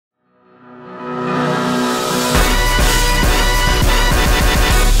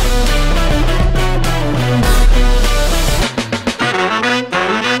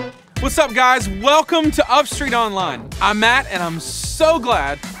up, guys? Welcome to Up Street Online. I'm Matt, and I'm so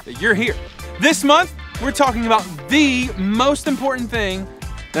glad that you're here. This month, we're talking about the most important thing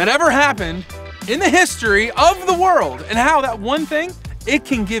that ever happened in the history of the world, and how that one thing, it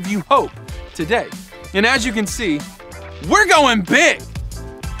can give you hope today. And as you can see, we're going big.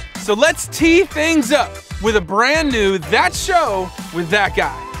 So let's tee things up with a brand new That Show with That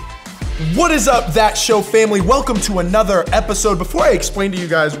Guy. What is up, That Show family? Welcome to another episode. Before I explain to you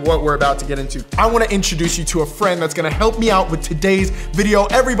guys what we're about to get into, I want to introduce you to a friend that's going to help me out with today's video.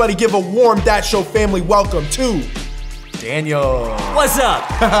 Everybody give a warm That Show family welcome to Daniel. What's up?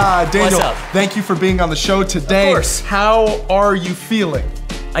 Daniel, What's up? Thank you for being on the show today. Of course. How are you feeling?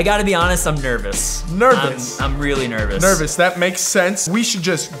 I gotta be honest, I'm nervous. Nervous? I'm really nervous. Nervous, that makes sense. We should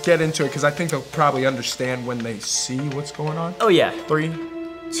just get into it because I think they'll probably understand when they see what's going on. Oh yeah. 3,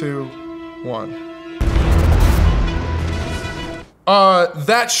 2, 1.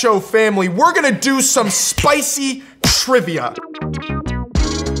 That Show family, we're gonna do some spicy trivia.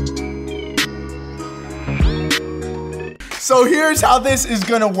 So here's how this is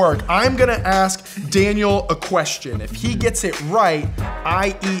gonna work. I'm gonna ask Daniel a question. If he gets it right,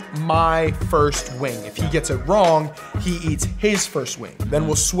 I eat my first wing. If he gets it wrong, he eats his first wing. Then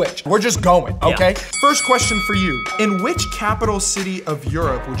we'll switch. We're just going, okay? Yeah. First question for you. In which capital city of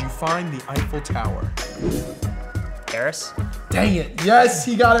Europe would you find the Eiffel Tower? Paris? Dang it, yes,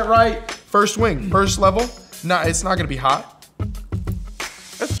 he got it right. First wing, first level. No, it's not gonna be hot.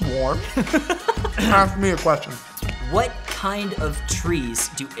 It's warm. Ask me a question. What kind of trees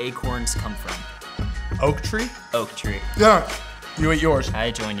do acorns come from? Oak tree? Oak tree. Yeah, you eat yours.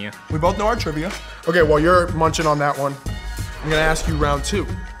 I join you. We both know our trivia. Okay, while you're munching on that one, I'm gonna ask you round 2.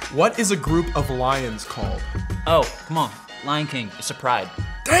 What is a group of lions called? Oh, come on. Lion King. It's a pride.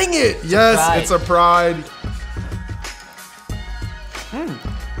 Dang it! Yes, it's a pride. It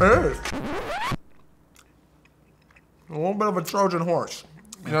is. A little bit of a Trojan horse.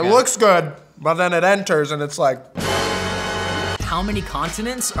 And it looks good, but then it enters and it's like... How many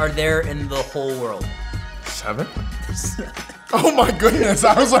continents are there in the whole world? 7? Oh my goodness,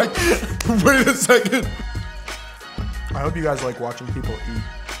 I was like, wait a second. I hope you guys like watching people eat.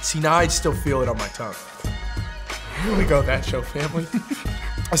 See, now I still feel it on my tongue. Here we go, That Show family.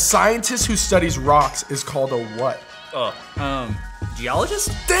 A scientist who studies rocks is called a what?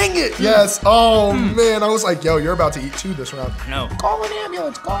 Geologist? Dang it, yes. Oh man, I was like, yo, you're about to eat 2 this round. I know. Call an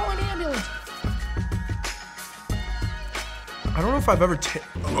ambulance, call an ambulance. I don't know if I've ever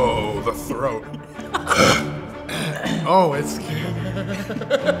oh, the throat. Oh, it's...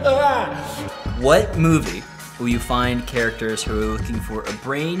 What movie will you find characters who are looking for a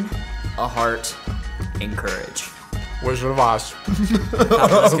brain, a heart, and courage? Wizard of Oz.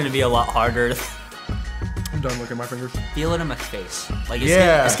 That's gonna be a lot harder. I'm done looking at my fingers. Feel it in my face. Like,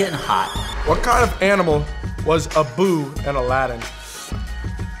 it's getting hot. What kind of animal was Abu in Aladdin?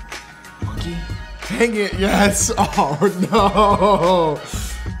 Monkey? Dang it, yes. Oh no.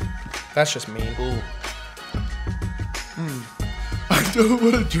 That's just mean. Ooh. I don't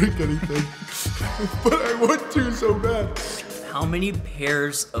want to drink anything, but I want to so bad. How many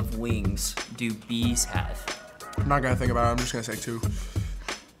pairs of wings do bees have? I'm not gonna think about it, I'm just gonna say 2.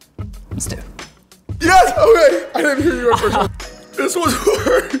 Let's do. Yes, okay. I didn't hear you at first. This was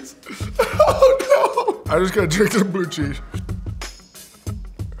worse. Oh no. I'm just gonna drink some blue cheese.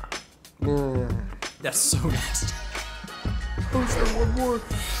 That's so nasty. Oh, is there one more?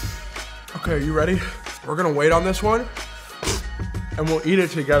 Okay, you ready? We're gonna wait on this one, and we'll eat it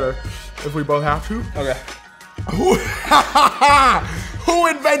together if we both have to. Okay. Who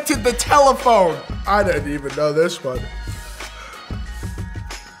invented the telephone? I didn't even know this one.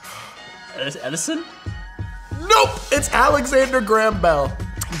 Edison? Nope, it's Alexander Graham Bell.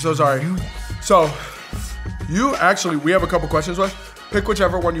 I'm so sorry. So, we have a couple questions left. Pick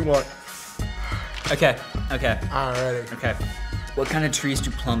whichever one you want. Okay. Alrighty. Okay. What kind of trees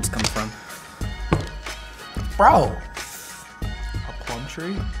do plums come from? Bro. A plum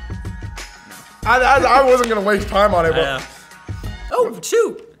tree? I wasn't gonna waste time on it, but. Oh,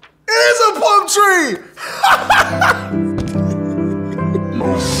 shoot. It is a plum tree!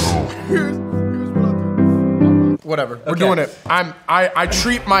 Here's what I'll do. Whatever, we're doing it. I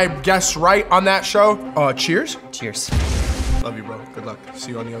treat my guests right on that show. Cheers? Cheers. Love you, bro. Good luck.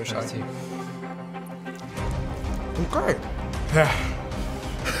 See you on the other side. Okay. Yeah.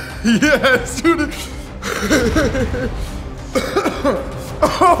 Yes, dude.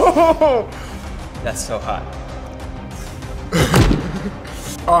 Oh. That's so hot.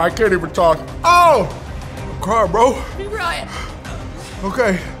 Oh, I can't even talk. Oh! Come on, bro. Right.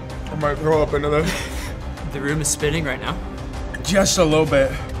 Okay. I might throw up into this. The room is spinning right now. Just a little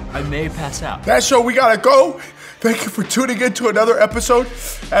bit. I may pass out. That show, we gotta go. Thank you for tuning in to another episode.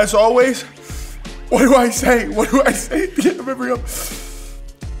 As always, what do I say? What do I say at the end of every episode?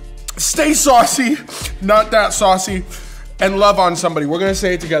 Stay saucy, not that saucy, and love on somebody. We're gonna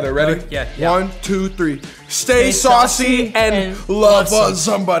say it together. Ready? Yeah. 1, 2, 3. Stay saucy and love on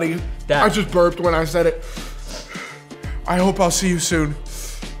somebody. I just burped when I said it. I hope I'll see you soon.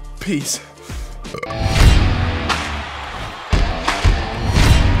 Peace.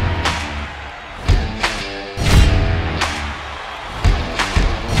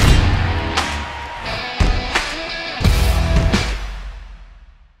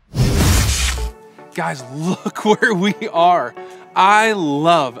 Guys, look where we are. I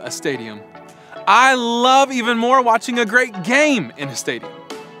love a stadium. I love even more watching a great game in a stadium.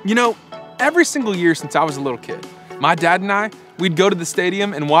 You know, every single year since I was a little kid, my dad and I, we'd go to the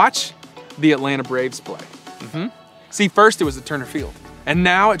stadium and watch the Atlanta Braves play. See, first it was at Turner Field, and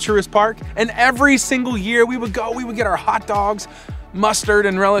now at Truist Park, and every single year we would get our hot dogs, mustard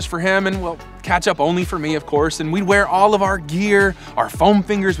and relish for him, and well, ketchup only for me, of course, and we'd wear all of our gear, our foam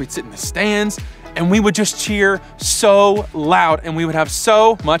fingers, we'd sit in the stands, and we would just cheer so loud, and we would have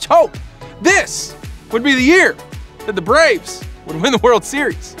so much hope. This would be the year that the Braves would win the World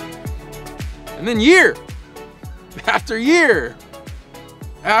Series. And then year after year,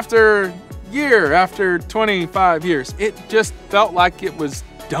 after year, after 25 years, it just felt like it was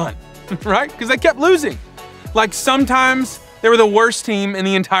done, right? Because they kept losing. Like sometimes they were the worst team in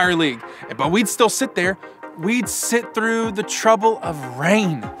the entire league, but we'd still sit there. We'd sit through the trouble of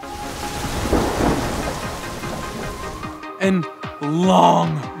rain and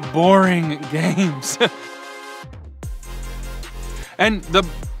long, boring games. And the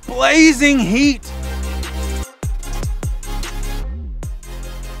blazing heat.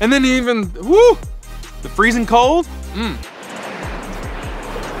 And then even, the freezing cold.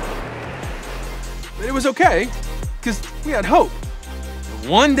 But it was okay, because we had hope.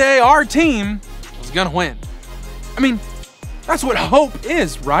 One day our team was gonna win. I mean, that's what hope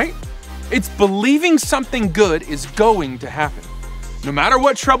is, right? It's believing something good is going to happen. No matter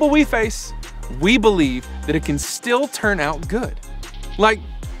what trouble we face, we believe that it can still turn out good. Like,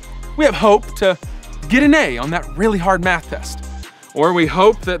 we have hope to get an A on that really hard math test. Or we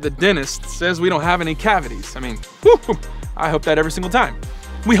hope that the dentist says we don't have any cavities. I mean, I hope that every single time.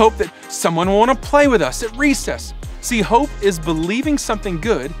 We hope that someone will want to play with us at recess. See, hope is believing something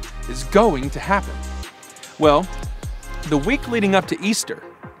good is going to happen. Well, the week leading up to Easter,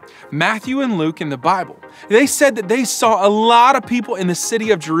 Matthew and Luke in the Bible, they said that they saw a lot of people in the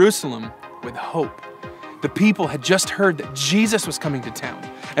city of Jerusalem with hope. The people had just heard that Jesus was coming to town,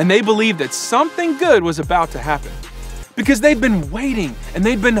 and they believed that something good was about to happen. Because they'd been waiting and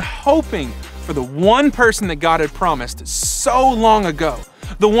they'd been hoping for the one person that God had promised so long ago,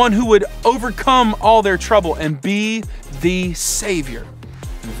 the one who would overcome all their trouble and be the Savior.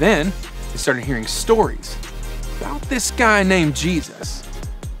 And then they started hearing stories about this guy named Jesus.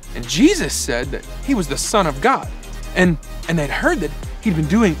 And Jesus said that he was the Son of God. And they'd heard that he'd been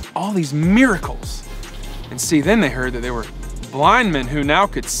doing all these miracles. And see, then they heard that there were blind men who now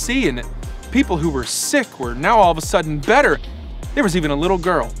could see, and that people who were sick were now all of a sudden better. There was even a little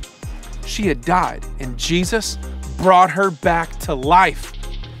girl. She had died, and Jesus brought her back to life.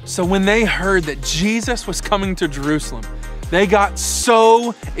 So when they heard that Jesus was coming to Jerusalem, they got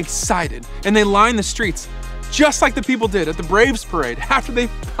so excited, and they lined the streets just like the people did at the Braves parade after they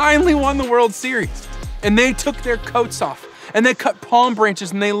finally won the World Series. And they took their coats off, and they cut palm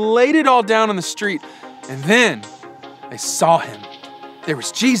branches, and they laid it all down on the street. And then they saw him. There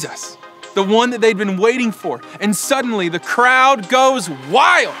was Jesus, the one that they'd been waiting for. And suddenly the crowd goes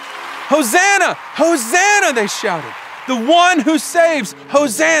wild. Hosanna! Hosanna, they shouted. The one who saves,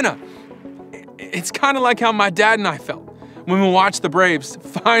 Hosanna. It's kind of like how my dad and I felt when we watched the Braves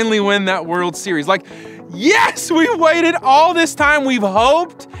finally win that World Series. Like, yes, we've waited all this time. We've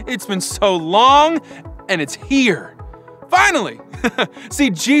hoped. It's been so long, and it's here. Finally.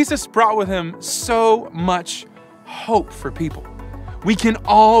 See, Jesus brought with him so much hope for people. We can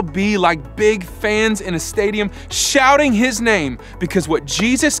all be like big fans in a stadium shouting his name, because what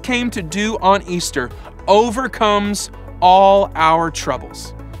Jesus came to do on Easter overcomes all our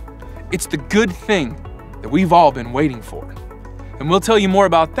troubles. It's the good thing that we've all been waiting for. And we'll tell you more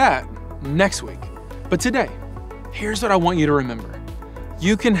about that next week. But today, here's what I want you to remember.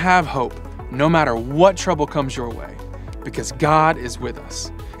 You can have hope no matter what trouble comes your way, because God is with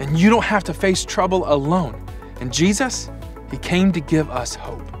us. And you don't have to face trouble alone. And Jesus, he came to give us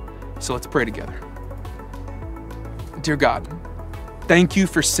hope. So let's pray together. Dear God, thank you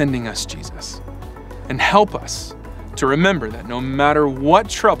for sending us Jesus. And help us to remember that no matter what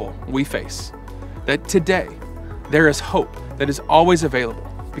trouble we face, that today there is hope that is always available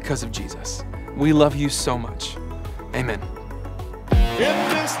because of Jesus. We love you so much. Amen. In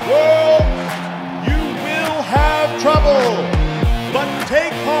this world, you will have trouble, but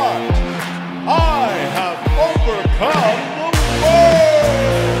take heart. I have overcome the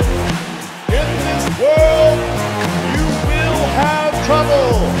world. In this world, you will have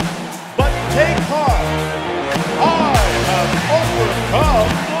trouble, but take heart. I have overcome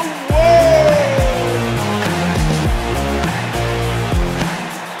the world.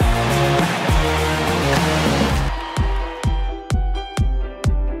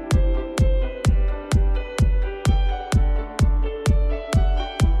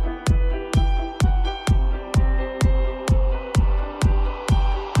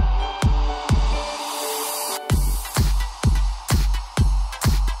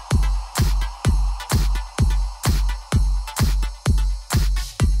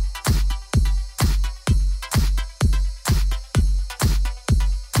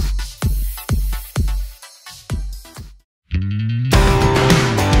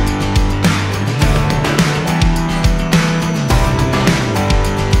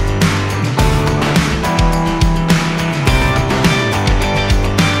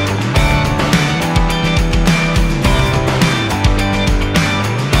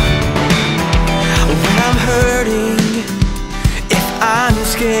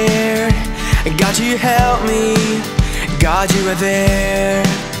 God, you help me, God, you are there.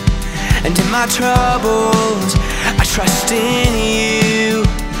 And in my troubles, I trust in you.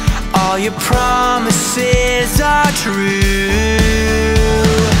 All your promises are true.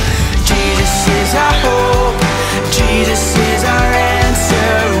 Jesus is our hope, Jesus is our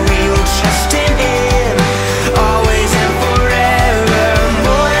answer. We will trust in Him, always and forever.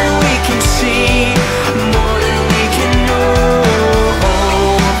 More than we can see, more than we can know.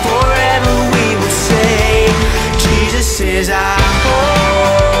 Forever we will say, Jesus is our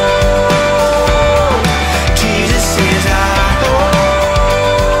hope. Jesus is our hope.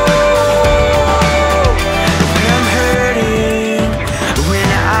 When I'm hurting, when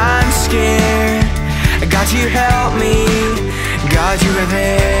I'm scared, God, you help me, God, you are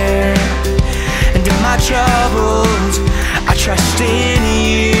there. And in my troubles, I trust in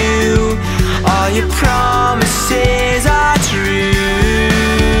you. All your promises are